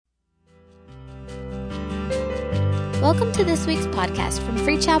Welcome to this week's podcast from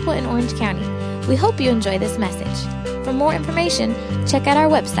Free Chapel in Orange County. We hope you enjoy this message. For more information, check out our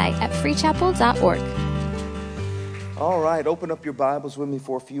website at freechapel.org. All right, open up your Bibles with me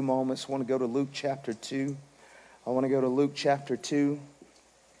for a few moments. I want to go to Luke chapter 2. Luke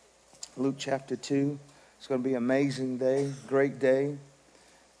chapter 2. It's going to be an amazing day, great day.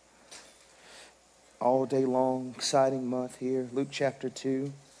 All day long, exciting month here. Luke chapter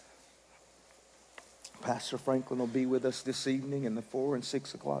 2. Pastor Franklin will be with us this evening in the 4 and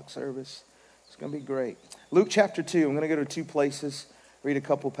 6 o'clock service. It's going to be great. Luke chapter 2. I'm going to go to two places, read a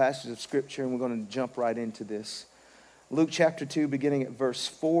couple passages of Scripture, and we're going to jump right into this. Luke chapter 2, beginning at verse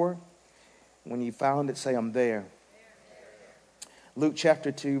 4. When you found it, say, I'm there. Luke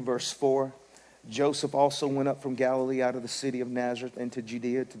chapter 2, verse 4. Joseph also went up from Galilee out of the city of Nazareth into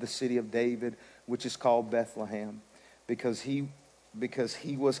Judea to the city of David, which is called Bethlehem, because he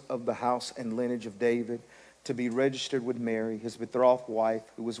was of the house and lineage of David, to be registered with Mary, his betrothed wife,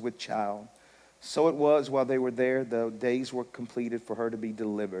 who was with child. So it was, while they were there, the days were completed for her to be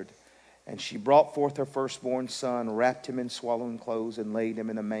delivered. And she brought forth her firstborn son, wrapped him in swaddling clothes, and laid him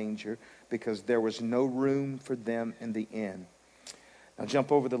in a manger, because there was no room for them in the inn. Now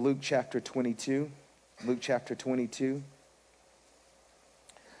jump over to Luke chapter 22. Luke chapter 22.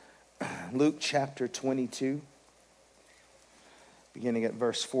 Luke chapter 22. Beginning at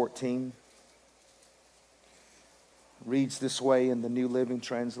verse 14. Reads this way in the New Living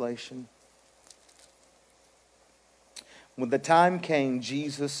Translation. When the time came,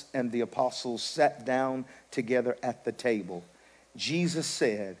 Jesus and the apostles sat down together at the table. Jesus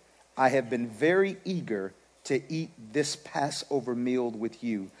said, I have been very eager to eat this Passover meal with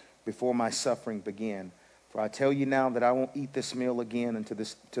you before my suffering began. For I tell you now that I won't eat this meal again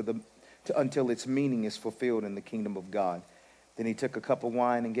until its meaning is fulfilled in the kingdom of God. Then he took a cup of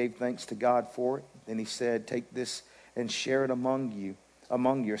wine and gave thanks to God for it. Then he said, take this and share it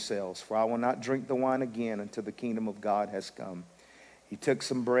among yourselves, for I will not drink the wine again until the kingdom of God has come. He took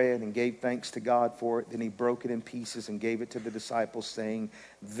some bread and gave thanks to God for it. Then he broke it in pieces and gave it to the disciples, saying,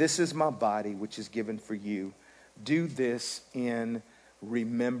 this is my body, which is given for you. Do this in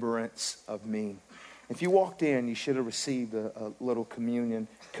remembrance of me. If you walked in, you should have received a little communion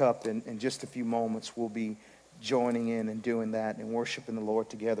cup. In just a few moments, we'll be joining in and doing that and worshiping the Lord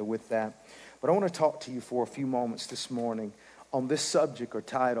together with that. But I want to talk to you for a few moments this morning on this subject or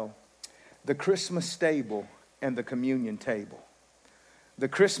title, the Christmas stable and the communion table. The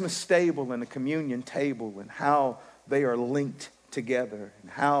Christmas stable and the communion table, and how they are linked together and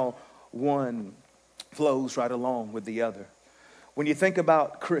how one flows right along with the other. When you think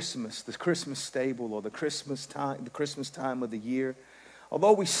about Christmas, the Christmas stable or the Christmas time of the year,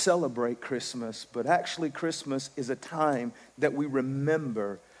 although we celebrate Christmas, but actually Christmas is a time that we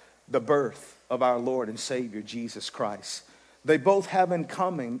remember the birth of our Lord and Savior, Jesus Christ. They both have in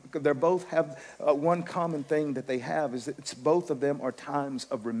common, one common thing that they have is that both of them are times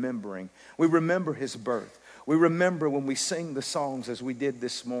of remembering. We remember his birth. We remember when we sing the songs as we did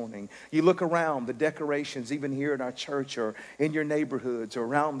this morning. You look around, the decorations, even here in our church or in your neighborhoods or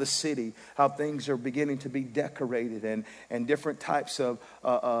around the city, how things are beginning to be decorated and different types of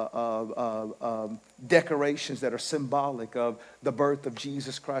decorations that are symbolic of the birth of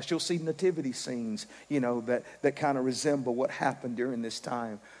Jesus Christ. You'll see nativity scenes, that kind of resemble what happened during this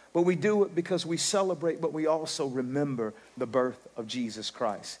time. But we do it because we celebrate, but we also remember the birth of Jesus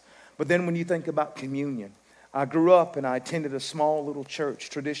Christ. But then when you think about communion, I grew up and I attended a small little church,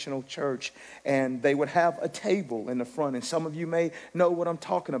 traditional church, and they would have a table in the front. And some of you may know what I'm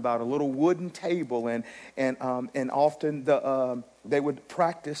talking about, a little wooden table. And often they would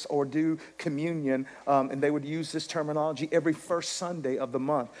practice or do communion, and they would use this terminology every first Sunday of the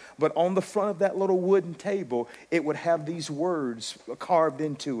month. But on the front of that little wooden table, it would have these words carved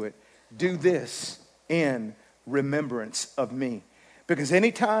into it. Do this in remembrance of me. Because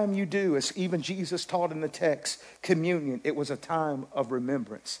anytime you do, as even Jesus taught in the text, communion, it was a time of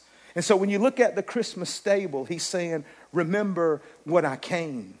remembrance. And so when you look at the Christmas stable, he's saying, remember what I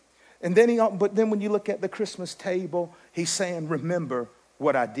came. But then when you look at the Christmas table, he's saying, remember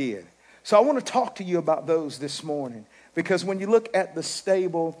what I did. So I want to talk to you about those this morning. Because when you look at the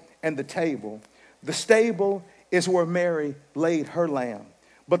stable and the stable is where Mary laid her lamb.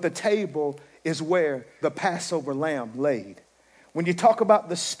 But the table is where the Passover lamb laid. When you talk about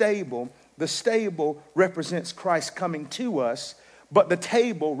the stable represents Christ coming to us, but the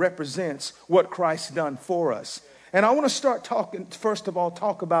table represents what Christ done for us. And I want to start talking, first of all,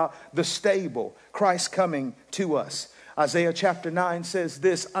 talk about the stable, Christ coming to us. Isaiah chapter 9 says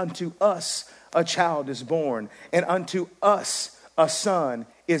this, unto us a child is born, and unto us a son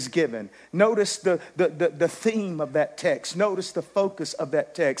is given. Notice the theme of that text. Notice the focus of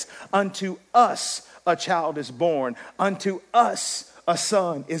that text. Unto us a child is born. Unto us a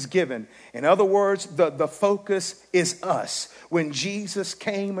son is given. In other words, the focus is us. When Jesus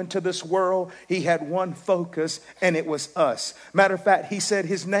came into this world, he had one focus, and it was us. Matter of fact, he said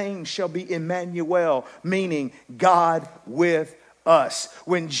his name shall be Emmanuel, meaning God with us.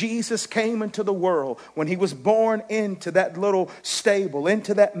 When Jesus came into the world, when he was born into that little stable,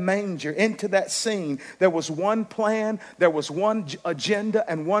 into that manger, into that scene, there was one plan, there was one agenda,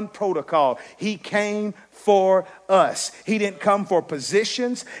 and one protocol. He came for us. He didn't come for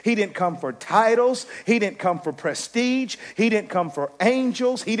positions. He didn't come for titles. He didn't come for prestige. He didn't come for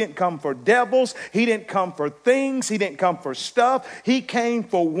angels. He didn't come for devils. He didn't come for things. He didn't come for stuff. He came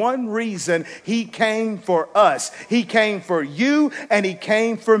for one reason. He came for us. He came for you, and he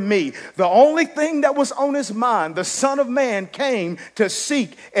came for me. The only thing that was on his mind, the Son of Man came to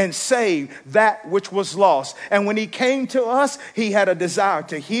seek and save that which was lost. And when he came to us, he had a desire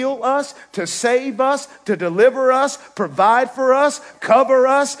to heal us, to save us, to deliver us, provide for us, cover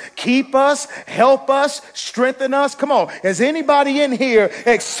us, keep us, help us, strengthen us. Come on, has anybody in here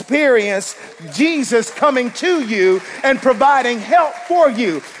experienced Jesus coming to you and providing help for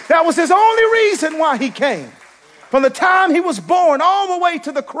you? That was his only reason why he came. From the time he was born all the way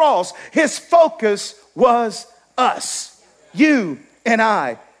to the cross, his focus was us, you and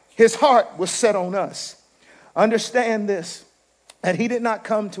I. His heart was set on us. Understand this, that he did not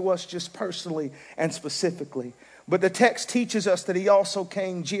come to us just personally and specifically, but the text teaches us that he also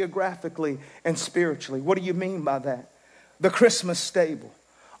came geographically and spiritually. What do you mean by that? The Christmas stable.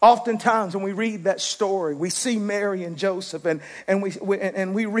 Oftentimes when we read that story, we see Mary and Joseph and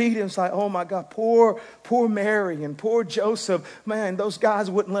we read it, it's like, oh my God, poor Mary and poor Joseph. Man, those guys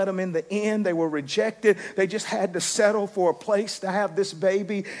wouldn't let them in the inn. They were rejected. They just had to settle for a place to have this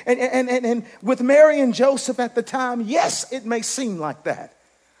baby. And with Mary and Joseph at the time, yes, it may seem like that.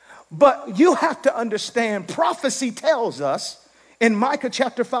 But you have to understand, prophecy tells us in Micah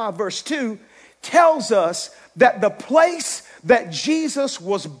chapter 5 verse 2, tells us that the place that Jesus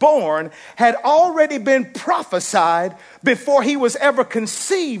was born had already been prophesied before he was ever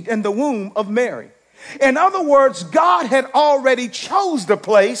conceived in the womb of Mary. In other words, God had already chose the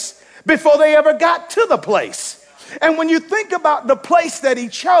place before they ever got to the place. And when you think about the place that he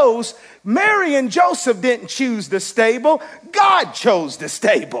chose, Mary and Joseph didn't choose the stable. God chose the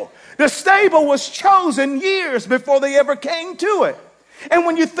stable. The stable was chosen years before they ever came to it. And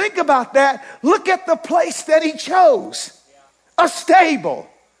when you think about that, look at the place that he chose. A stable.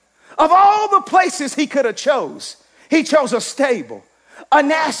 Of all the places he could have chose, he chose a stable. A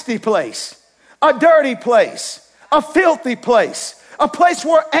nasty place. A dirty place. A filthy place. A place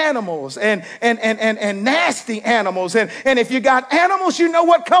where animals and nasty animals. And if you got animals, you know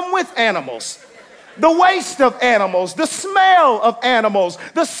what come with animals. The waste of animals, the smell of animals,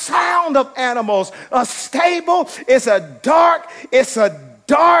 the sound of animals. A stable is a dark,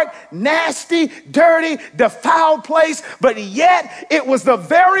 nasty, dirty, defiled place, but yet it was the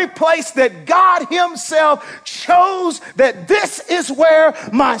very place that God himself chose, that this is where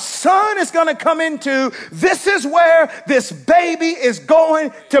my son is going to come into. This is where this baby is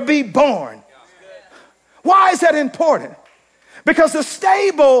going to be born. Why is that important? Because the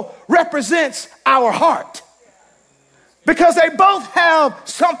stable represents our heart. Because they both have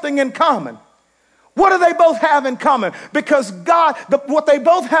something in common. What do they both have in common? Because what they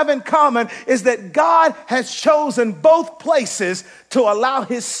both have in common is that God has chosen both places to allow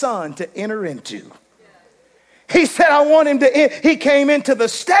his son to enter into. He said, I want him to, he came into the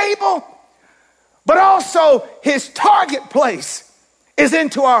stable, but also his target place is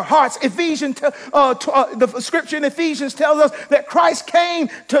into our hearts. The scripture in Ephesians tells us that Christ came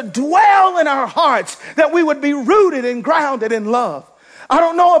to dwell in our hearts, that we would be rooted and grounded in love. I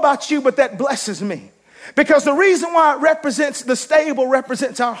don't know about you, but that blesses me. Because the reason why the stable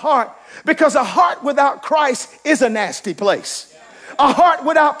represents our heart, because a heart without Christ is a nasty place. A heart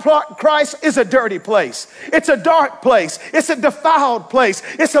without Christ is a dirty place. It's a dark place. It's a defiled place.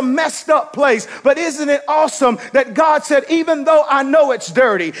 It's a messed up place. But isn't it awesome that God said, even though I know it's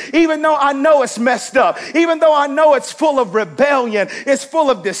dirty, even though I know it's messed up, even though I know it's full of rebellion, it's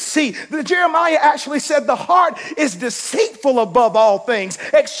full of deceit. Jeremiah actually said the heart is deceitful above all things,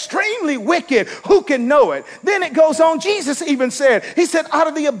 extremely wicked. Who can know it? Then it goes on. Jesus even said, he said, out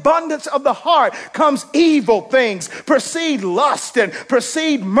of the abundance of the heart comes evil things, proceed lust and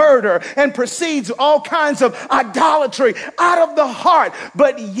proceed murder and proceeds all kinds of idolatry out of the heart.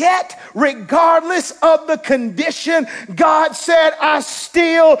 But yet, regardless of the condition, God said, I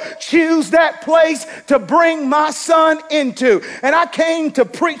still choose that place to bring my son into. And I came to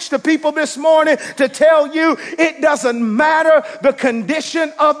preach to people this morning to tell you it doesn't matter the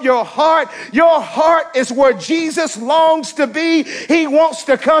condition of your heart. Your heart is where Jesus longs to be. He wants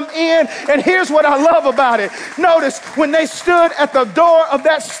to come in. And here's what I love about it. Notice when they stood at the door of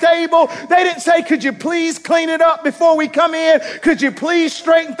that stable, they didn't say, could you please clean it up before we come in? Could you please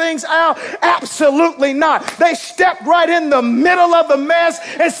straighten things out? Absolutely not. They stepped right in the middle of the mess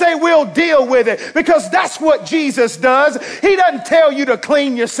and say, we'll deal with it, because that's what Jesus does. He doesn't tell you to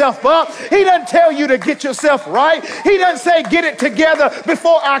clean yourself up. He doesn't tell you to get yourself right. He doesn't say, get it together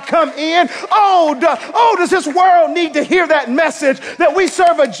before I come in. Does this world need to hear that message that we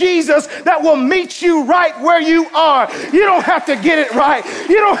serve a Jesus that will meet you right where you are? You don't have to get it right.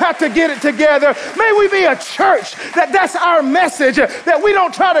 You don't have to get it together. May we be a church that's our message, that we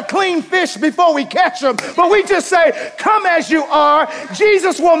don't try to clean fish before we catch them, but we just say, come as you are.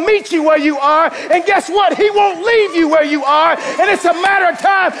 Jesus will meet you where you are. And guess what? He won't leave you where you are. And it's a matter of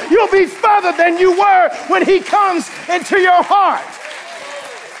time. You'll be further than you were when he comes into your heart.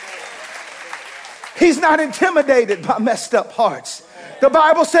 He's not intimidated by messed up hearts. The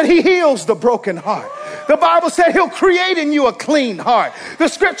Bible said he heals the broken heart. The Bible said he'll create in you a clean heart. The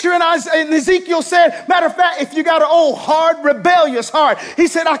scripture in Ezekiel said, matter of fact, if you got an old, hard, rebellious heart, he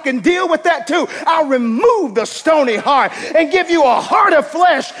said, I can deal with that too. I'll remove the stony heart and give you a heart of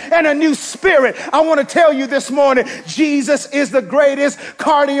flesh and a new spirit. I want to tell you this morning, Jesus is the greatest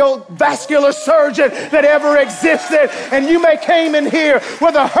cardiovascular surgeon that ever existed. And you may came in here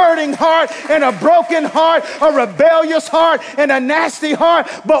with a hurting heart and a broken heart, a rebellious heart and a nasty heart,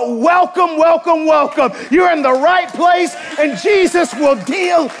 but welcome, welcome, welcome. You're in the right place, and Jesus will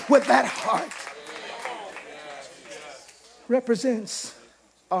deal with that heart. Represents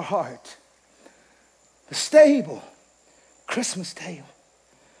our heart. The stable, Christmas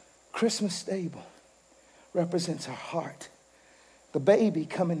stable represents our heart. The baby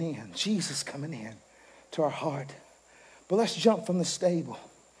coming in, Jesus coming in to our heart. But let's jump from the stable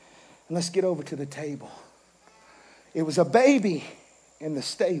and let's get over to the table. It was a baby in the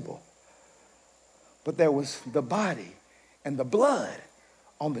stable, but there was the body and the blood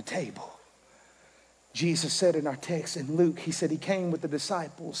on the table. Jesus said in our text in Luke, he said he came with the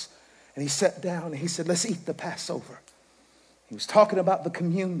disciples and he sat down and he said, let's eat the Passover. He was talking about the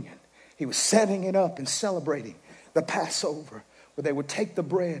communion. He was setting it up and celebrating the Passover, where they would take the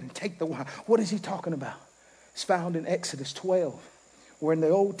bread and take the wine. What is he talking about? It's found in Exodus 12, where in the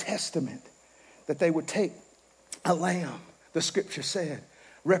Old Testament that they would take a lamb, the scripture said,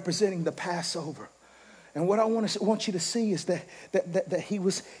 representing the Passover. And what I want you to see is that he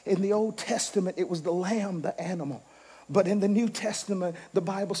was, in the Old Testament, it was the lamb, the animal. But in the New Testament, the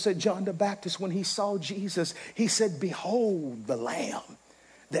Bible said John the Baptist, when he saw Jesus, he said, behold the lamb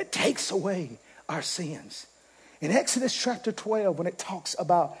that takes away our sins. In Exodus chapter 12, when it talks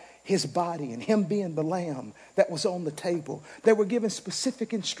about his body and him being the lamb that was on the table, they were given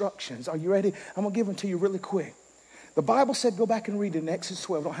specific instructions. Are you ready? I'm going to give them to you really quick. The Bible said, go back and read it in Exodus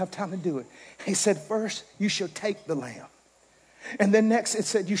 12. I don't have time to do it. He said, first, you should take the lamb. And then next, it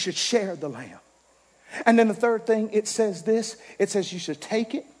said you should share the lamb. And then the third thing, it says this. It says you should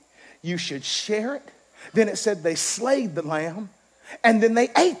take it. You should share it. Then it said they slayed the lamb. And then they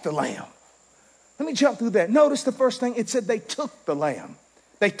ate the lamb. Let me jump through that. Notice the first thing, it said they took the lamb.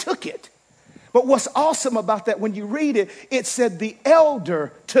 They took it. But what's awesome about that, when you read it, it said the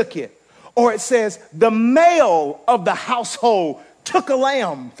elder took it. Or it says the male of the household took a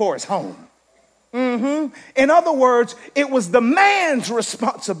lamb for his home. In other words, it was the man's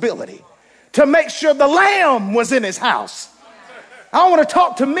responsibility to make sure the lamb was in his house. I want to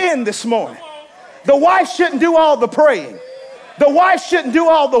talk to men this morning. The wife shouldn't do all the praying. The wife shouldn't do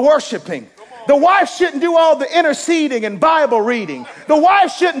all the worshiping. The wife shouldn't do all the interceding and Bible reading. The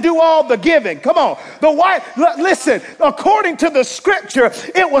wife shouldn't do all the giving. Come on. The wife, listen, according to the scripture,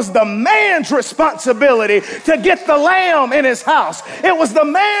 it was the man's responsibility to get the lamb in his house. It was the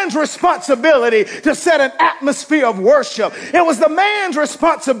man's responsibility to set an atmosphere of worship. It was the man's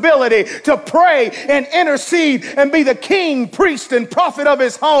responsibility to pray and intercede and be the king, priest, and prophet of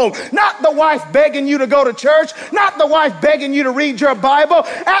his home. Not the wife begging you to go to church. Not the wife begging you to read your Bible.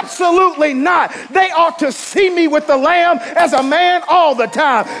 Absolutely not. They ought to see me with the lamb as a man all the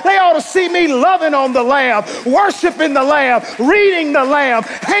time. They ought to see me loving on the lamb, worshiping the lamb, reading the lamb,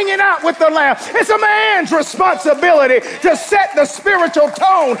 hanging out with the lamb. It's a man's responsibility to set the spiritual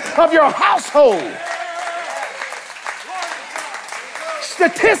tone of your household.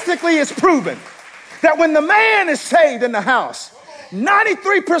 Statistically, it's proven that when the man is saved in the house,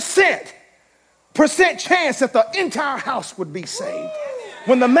 93% chance that the entire house would be saved.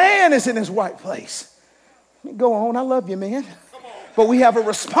 When the man is in his right place. Go on, I love you, man. But we have a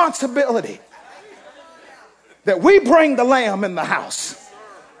responsibility that we bring the lamb in the house.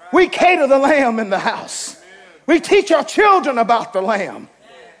 We cater the lamb in the house. We teach our children about the lamb.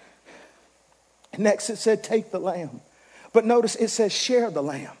 Next it said, take the lamb. But notice it says, share the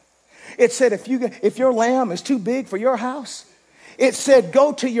lamb. It said, if your lamb is too big for your house, it said,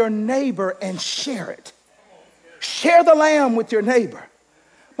 go to your neighbor and share it. Share the lamb with your neighbor.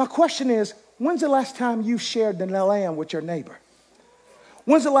 My question is, when's the last time you shared the lamb with your neighbor?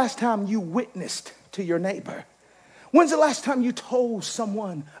 When's the last time you witnessed to your neighbor? When's the last time you told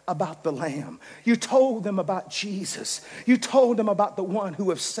someone about the Lamb? You told them about Jesus. You told them about the one who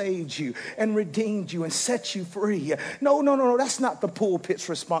has saved you and redeemed you and set you free. No. That's not the pulpit's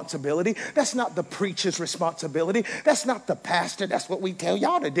responsibility. That's not the preacher's responsibility. That's not the pastor. That's what we tell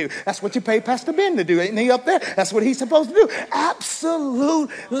y'all to do. That's what you pay Pastor Ben to do. Ain't he up there? That's what he's supposed to do.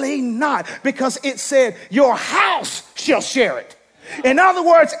 Absolutely not. Because it said, your house shall share it. In other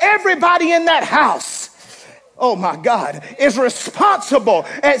words, everybody in that house, oh my God, is responsible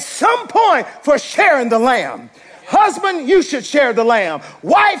at some point for sharing the lamb. Husband, you should share the lamb.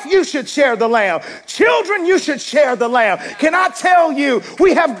 Wife, you should share the lamb. Children, you should share the lamb. Can I tell you,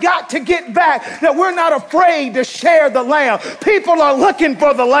 we have got to get back that we're not afraid to share the lamb. People are looking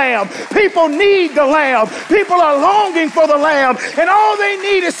for the lamb. People need the lamb. People are longing for the lamb. And all they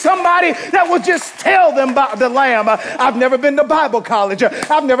need is somebody that will just tell them about the lamb. I've never been to Bible college.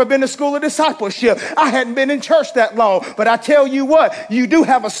 I've never been to school of discipleship. I hadn't been in church that long. But I tell you what, you do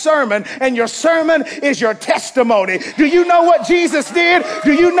have a sermon, and your sermon is your testimony. Do you know what Jesus did?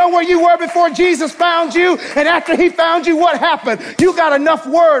 Do you know where you were before Jesus found you? And after he found you, what happened? You got enough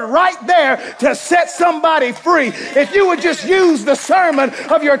word right there to set somebody free. If you would just use the sermon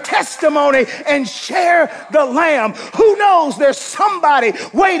of your testimony and share the lamb, who knows, there's somebody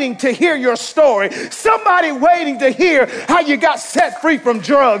waiting to hear your story. Somebody waiting to hear how you got set free from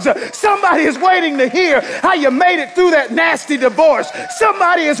drugs. Somebody is waiting to hear how you made it through that nasty divorce.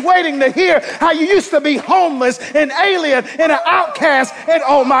 Somebody is waiting to hear how you used to be homeless an alien and an outcast and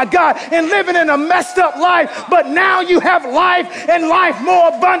oh my God, and living in a messed up life, but now you have life and life more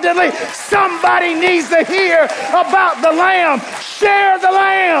abundantly. Somebody needs to hear about the lamb. Share the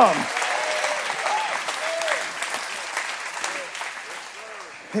lamb.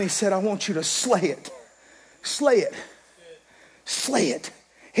 And he said, I want you to slay it. Slay it. Slay it.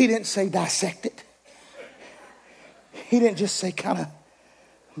 He didn't say dissect it. He didn't just say kind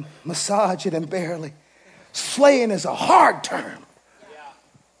of massage it and barely. Slaying is a hard term.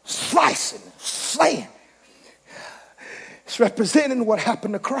 Slicing, slaying. It's representing what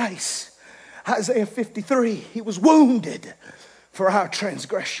happened to Christ. Isaiah 53, he was wounded for our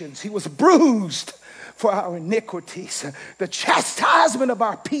transgressions. He was bruised for our iniquities. The chastisement of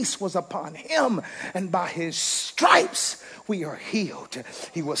our peace was upon him, and by his stripes we are healed.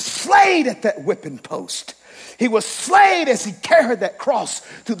 He was slain at that whipping post. He was slain as he carried that cross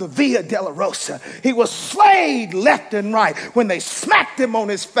through the Via Dolorosa. He was slain left and right when they smacked him on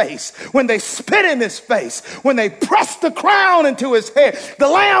his face, when they spit in his face, when they pressed the crown into his head. The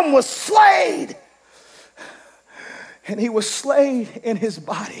lamb was slain. And he was slain in his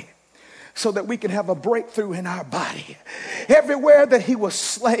body so that we can have a breakthrough in our body. Everywhere that he was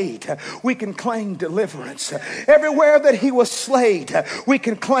slain, we can claim deliverance. Everywhere that he was slain, we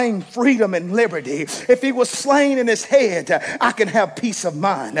can claim freedom and liberty. If he was slain in his head, I can have peace of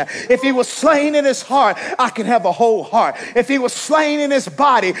mind. If he was slain in his heart, I can have a whole heart. If he was slain in his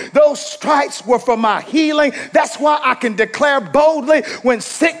body, those stripes were for my healing. That's why I can declare boldly when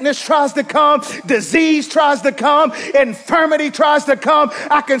sickness tries to come, disease tries to come, infirmity tries to come,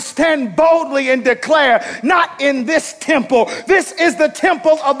 I can stand boldly and declare, not in this temple. This is the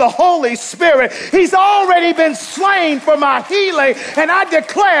temple of the Holy Spirit. He's already been slain for my healing, and I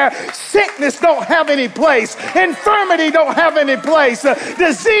declare sickness don't have any place. Infirmity don't have any place.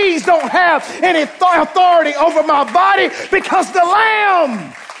 Disease don't have any authority over my body because the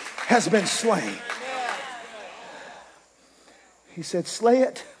Lamb has been slain. He said, slay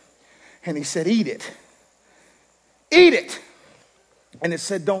it, and he said, eat it. Eat it. And it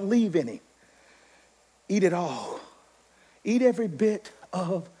said, don't leave any. Eat it all. Eat every bit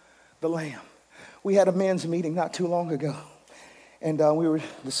of the lamb. We had a men's meeting not too long ago. And we were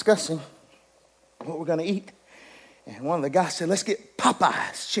discussing what we're going to eat. And one of the guys said, let's get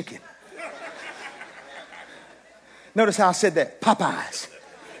Popeye's chicken. Notice how I said that, Popeye's.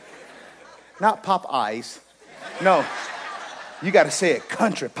 Not Popeyes. No. You got to say it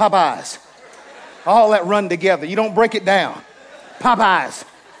country. Popeyes. All that run together. You don't break it down. Popeyes.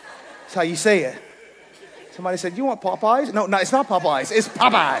 That's how you say it. Somebody said, you want Popeyes? No, it's not Popeyes. It's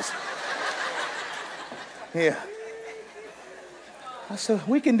Popeyes. Yeah. I said,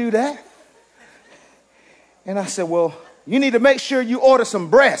 we can do that. And I said, well, you need to make sure you order some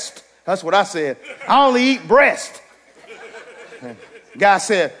breast. That's what I said. I only eat breast. And guy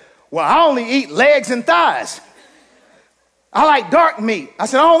said, well, I only eat legs and thighs. I like dark meat. I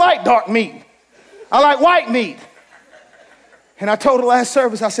said, I don't like dark meat. I like white meat. And I told the last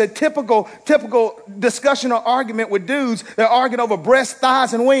service, I said, typical discussion or argument with dudes, they're arguing over breasts,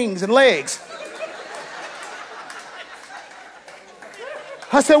 thighs, and wings and legs.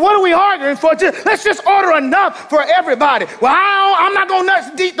 I said, what are we arguing for? Let's just order enough for everybody. Well, I'm not going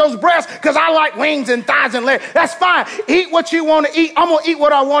to eat those breasts because I like wings and thighs and legs. That's fine. Eat what you want to eat. I'm going to eat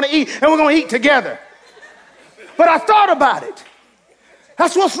what I want to eat, and we're going to eat together. But I thought about it.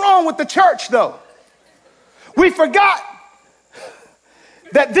 That's what's wrong with the church, though. We forgot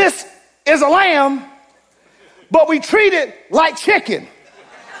that this is a lamb, but we treat it like chicken.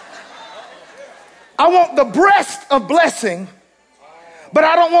 I want the breast of blessing, but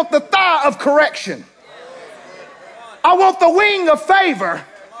I don't want the thigh of correction. I want the wing of favor,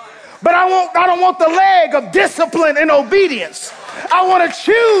 but I don't want the leg of discipline and obedience. I want to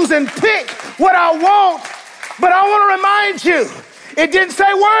choose and pick what I want, but I want to remind you, it didn't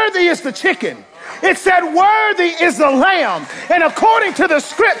say worthy is the chicken. It said worthy is the lamb. And according to the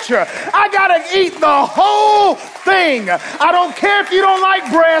scripture, I got to eat the whole thing. I don't care if you don't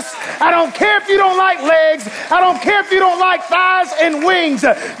like breasts. I don't care if you don't like legs. I don't care if you don't like thighs and wings.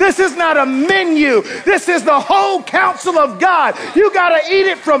 This is not a menu. This is the whole counsel of God. You got to eat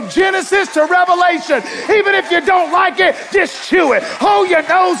it from Genesis to Revelation. Even if you don't like it, just chew it. Hold your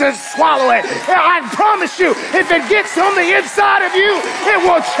nose and swallow it. I promise you, if it gets on the inside of you, it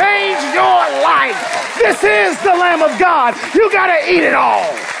will change your life. This is the Lamb of God. You got to eat it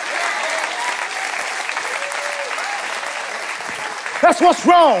all. That's what's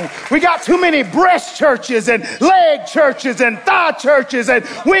wrong. We got too many breast churches and leg churches and thigh churches and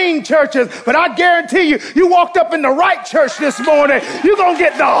wing churches. But I guarantee you, you walked up in the right church this morning, you're going to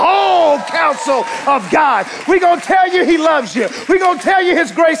get the whole counsel of God. We're going to tell you he loves you. We're going to tell you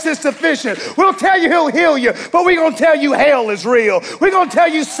his grace is sufficient. We'll tell you he'll heal you. But we're going to tell you hell is real. We're going to tell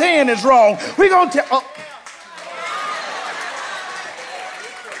you sin is wrong. We're going to tell...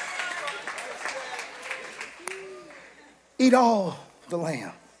 Eat all the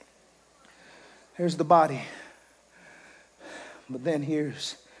lamb. Here's the body. But then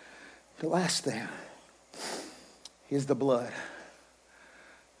here's the last thing. Here's the blood.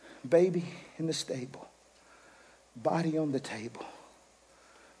 Baby in the stable. Body on the table.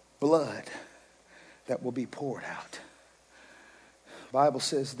 Blood that will be poured out. The Bible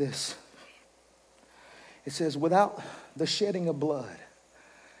says this. It says, without the shedding of blood,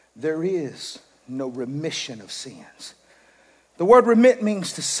 there is no remission of sins. The word remit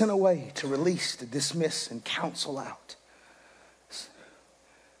means to send away, to release, to dismiss, and counsel out.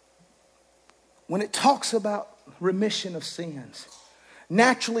 When it talks about remission of sins,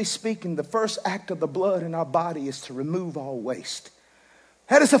 naturally speaking, the first act of the blood in our body is to remove all waste.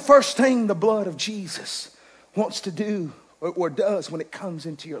 That is the first thing the blood of Jesus wants to do or does when it comes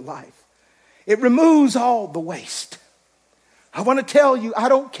into your life. It removes all the waste. I want to tell you, I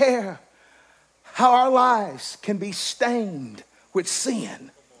don't care how our lives can be stained with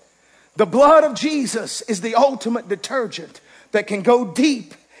sin. The blood of Jesus is the ultimate detergent that can go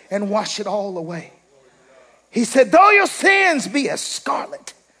deep and wash it all away. He said, though your sins be as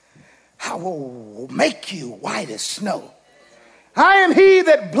scarlet, I will make you white as snow. I am he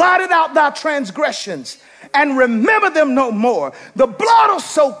that blotted out thy transgressions and remember them no more. The blood will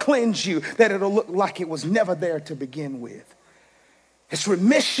so cleanse you that it'll look like it was never there to begin with. It's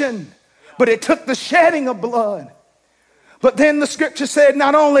remission, but it took the shedding of blood. But then the scripture said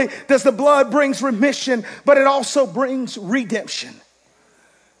not only does the blood brings remission, but it also brings redemption.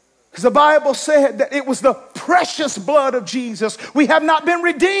 Because the Bible said that it was the precious blood of Jesus. We have not been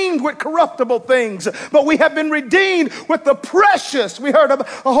redeemed with corruptible things, but we have been redeemed with the precious. We heard a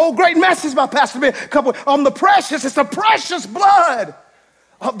whole great message by Pastor Ben, on the precious. It's the precious blood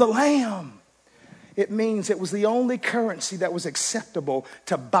of the Lamb. It means it was the only currency that was acceptable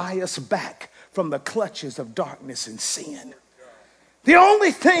to buy us back from the clutches of darkness and sin. The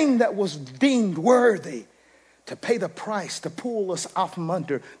only thing that was deemed worthy to pay the price to pull us off from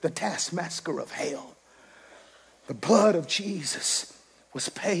under the taskmaster of hell. The blood of Jesus was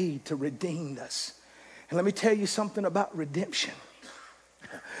paid to redeem us. And let me tell you something about redemption.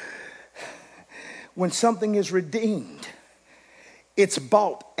 When something is redeemed, It's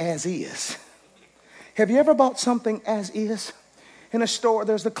bought as is. Have you ever bought something as is? In a store,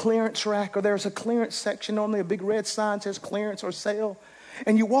 there's a clearance rack or there's a clearance section. Normally a big red sign says clearance or sale.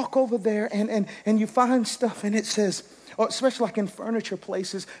 And you walk over there and you find stuff and it says, or especially like in furniture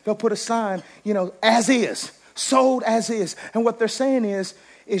places, they'll put a sign, as is, sold as is. And what they're saying is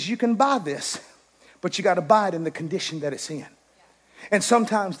you can buy this, but you got to buy it in the condition that it's in. And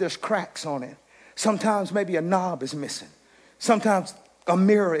sometimes there's cracks on it. Sometimes maybe a knob is missing. Sometimes a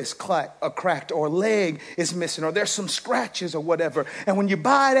mirror is cracked or a leg is missing or there's some scratches or whatever. And when you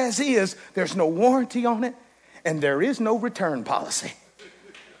buy it as is, there's no warranty on it and there is no return policy.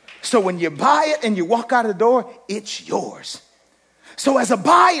 So when you buy it and you walk out of the door, it's yours. So as a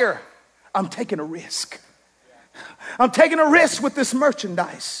buyer, I'm taking a risk. I'm taking a risk with this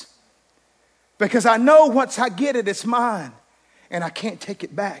merchandise because I know once I get it, it's mine and I can't take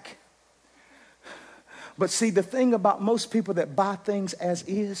it back. But see, the thing about most people that buy things as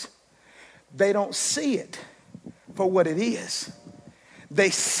is, they don't see it for what it is. They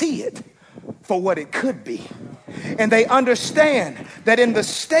see it for what it could be. And they understand that in the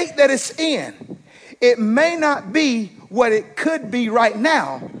state that it's in, it may not be what it could be right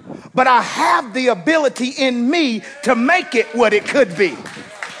now, but I have the ability in me to make it what it could be.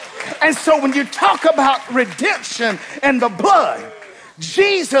 And so when you talk about redemption and the blood,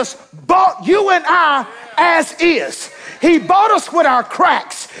 Jesus bought you and I as is. He bought us with our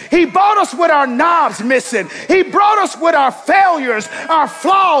cracks. He bought us with our knobs missing. He brought us with our failures, our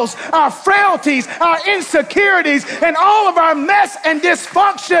flaws, our frailties, our insecurities, and all of our mess and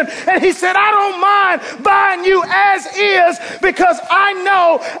dysfunction. And he said, I don't mind buying you as is because I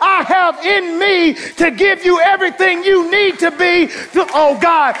know I have in me to give you everything you need to be,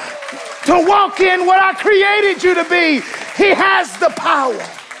 to walk in what I created you to be. He has the power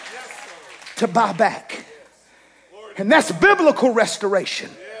to buy back. And that's biblical restoration.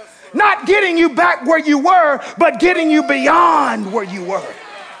 Not getting you back where you were, but getting you beyond where you were.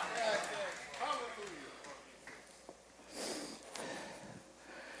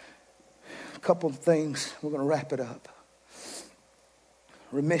 A couple of things. We're going to wrap it up.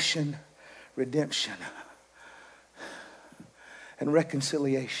 Remission, redemption, and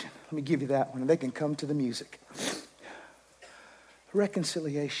reconciliation. Let me give you that one. They can come to the music.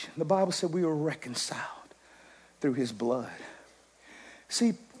 Reconciliation. The Bible said we were reconciled through his blood.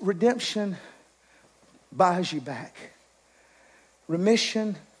 See, redemption buys you back.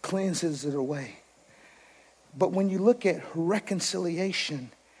 Remission cleanses it away. But when you look at reconciliation,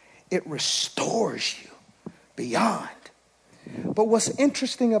 it restores you beyond. But what's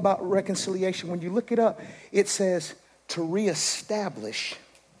interesting about reconciliation, when you look it up, it says to reestablish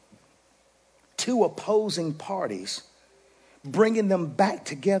two opposing parties, bringing them back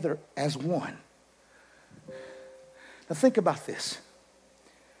together as one. Now think about this.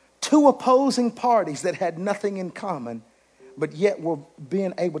 Two opposing parties that had nothing in common, but yet were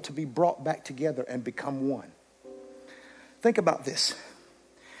being able to be brought back together and become one. Think about this.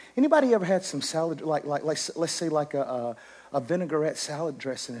 Anybody ever had some salad, like let's say like a vinaigrette salad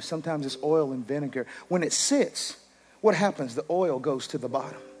dressing, or sometimes it's oil and vinegar. When it sits, what happens? The oil goes to the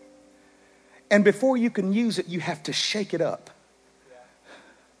bottom. And before you can use it, you have to shake it up.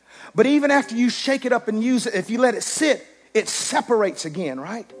 But even after you shake it up and use it, if you let it sit, it separates again,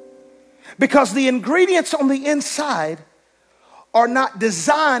 right? Because the ingredients on the inside are not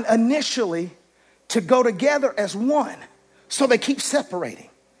designed initially to go together as one. So they keep separating.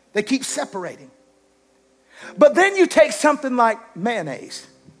 They keep separating. But then you take something like mayonnaise,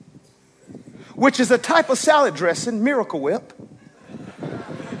 which is a type of salad dressing, Miracle Whip.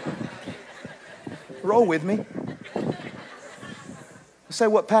 Roll with me. Say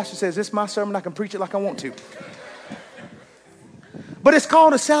what pastor says, this is my sermon, I can preach it like I want to. But it's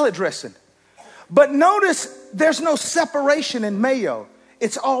called a salad dressing. But notice there's no separation in mayo.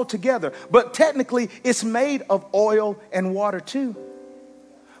 It's all together. But technically it's made of oil and water too.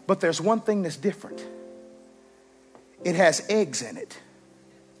 But there's one thing that's different. It has eggs in it.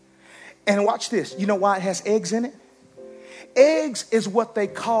 And watch this. You know why it has eggs in it? Eggs is what they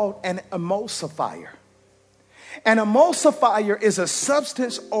call an emulsifier. An emulsifier is a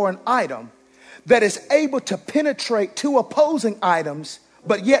substance or an item that is able to penetrate two opposing items,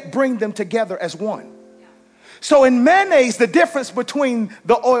 but yet bring them together as one. So in mayonnaise, the difference between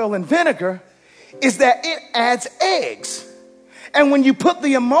the oil and vinegar is that it adds eggs. And when you put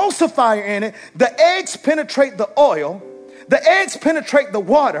the emulsifier in it, the eggs penetrate the oil, the eggs penetrate the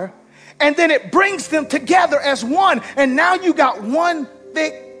water, and then it brings them together as one. And now you got one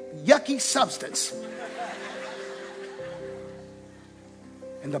thick, yucky substance.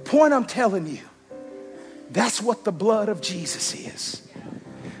 And the point I'm telling you That's what the blood of Jesus is.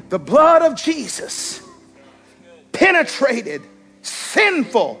 The blood of Jesus penetrated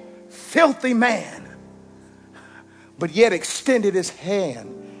sinful, filthy man, but yet extended his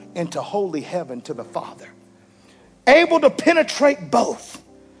hand into holy heaven to the Father. Able to penetrate both,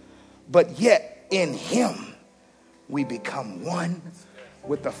 but yet in him we become one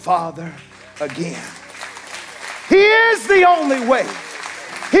with the Father again. He is the only way.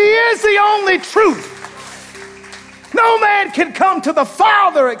 He is the only truth. No man can come to the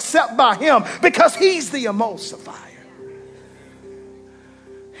Father except by him, because he's the emulsifier.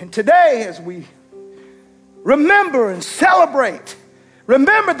 And today, as we remember and celebrate,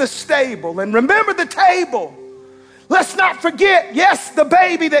 remember the stable and remember the table, let's not forget, yes, the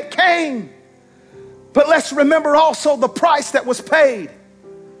baby that came, but let's remember also the price that was paid.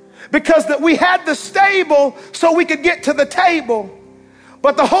 Because that we had the stable so we could get to the table.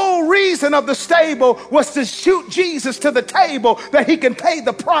 But the whole reason of the stable was to shoot Jesus to the table, that he can pay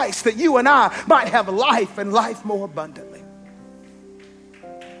the price that you and I might have life, and life more abundantly.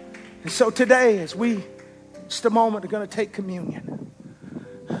 And so today, as we, just a moment, are going to take communion,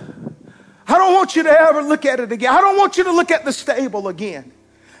 I don't want you to ever look at it again. I don't want you to look at the stable again.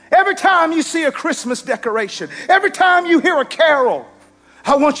 Every time you see a Christmas decoration, every time you hear a carol,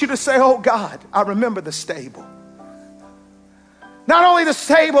 I want you to say, oh God, I remember the stable. Not only the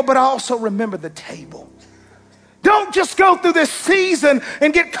stable, but I also remember the table. Don't just go through this season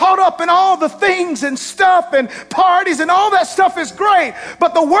and get caught up in all the things and stuff and parties, and all that stuff is great.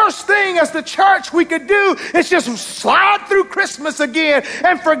 But the worst thing as the church we could do is just slide through Christmas again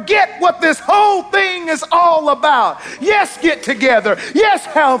and forget what this whole thing is all about. Yes, get together. Yes,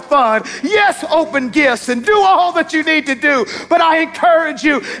 have fun. Yes, open gifts and do all that you need to do. But I encourage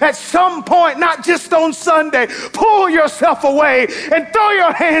you, at some point, not just on Sunday, pull yourself away and throw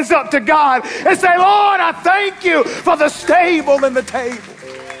your hands up to God and say, Lord, I thank you for the stable and the table.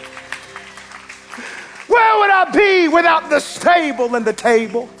 Where would I be without the stable and the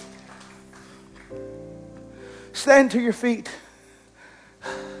table? Stand to your feet.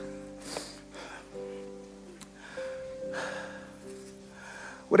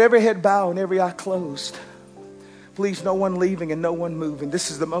 With every head bowed and every eye closed, please, no one leaving and no one moving. This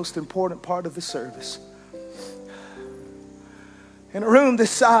is the most important part of the service. In a room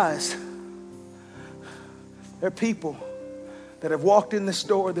this size, there are people that have walked in this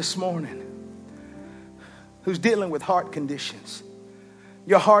door this morning who's dealing with heart conditions.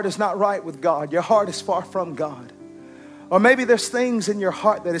 Your heart is not right with God. Your heart is far from God. Or maybe there's things in your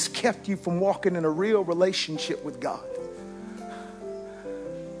heart that has kept you from walking in a real relationship with God.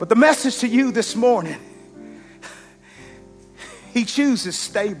 But the message to you this morning, he chooses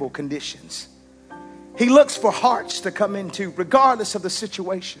stable conditions. He looks for hearts to come into regardless of the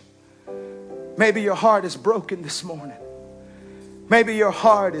situation. Maybe your heart is broken this morning. Maybe your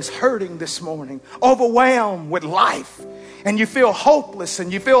heart is hurting this morning, overwhelmed with life, and you feel hopeless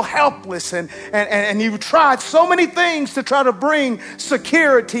and you feel helpless, and you've tried so many things to try to bring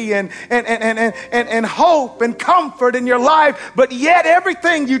security and hope and comfort in your life, but yet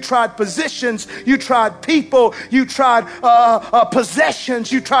everything you tried, positions, you tried people, you tried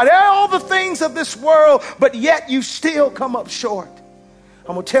possessions, you tried all the things of this world, but yet you still come up short.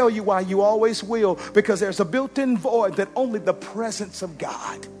 I'm going to tell you why you always will, because there's a built-in void that only the presence of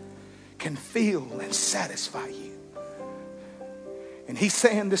God can fill and satisfy you. And he's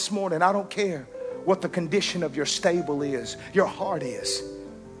saying this morning, I don't care what the condition of your stable is, your heart is.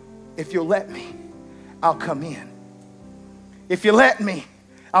 If you'll let me, I'll come in. If you let me,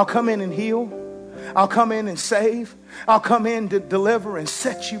 I'll come in and heal. I'll come in and save. I'll come in to deliver and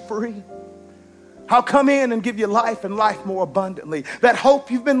set you free. I'll come in and give you life and life more abundantly. That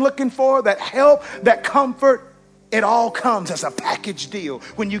hope you've been looking for, that help, that comfort, it all comes as a package deal.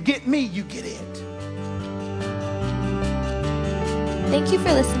 When you get me, you get it. Thank you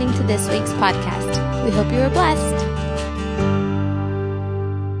for listening to this week's podcast. We hope you were blessed.